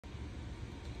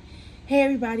Hey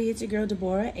everybody, it's your girl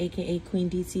Deborah, aka Queen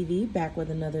DTV, back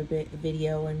with another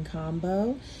video and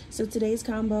combo. So today's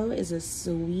combo is a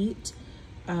sweet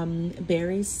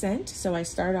berry scent. So I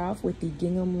start off with the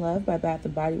Gingham Love by Bath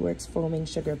 & Body Works Foaming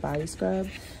Sugar Body Scrub.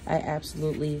 I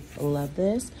absolutely love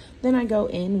this. Then I go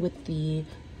in with the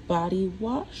body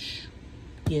wash,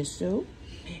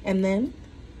 and then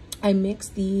I mix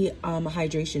the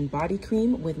hydration body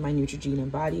cream with my Neutrogena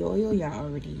body oil, y'all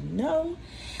already know.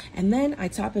 And then I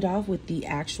top it off with the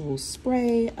actual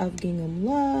spray of Gingham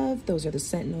Love. Those are the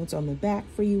scent notes on the back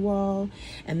for you all.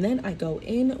 And then I go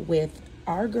in with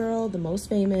our girl, the most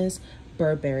famous,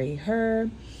 Burberry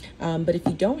Her. But if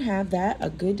you don't have that, a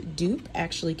good dupe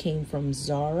actually came from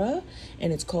Zara,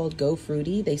 and it's called Go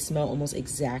Fruity. They smell almost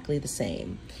exactly the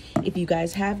same. If you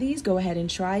guys have these, go ahead and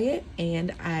try it,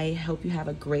 and I hope you have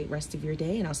a great rest of your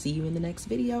day, and I'll see you in the next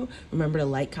video. Remember to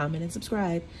like, comment, and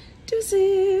subscribe.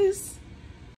 Deuces!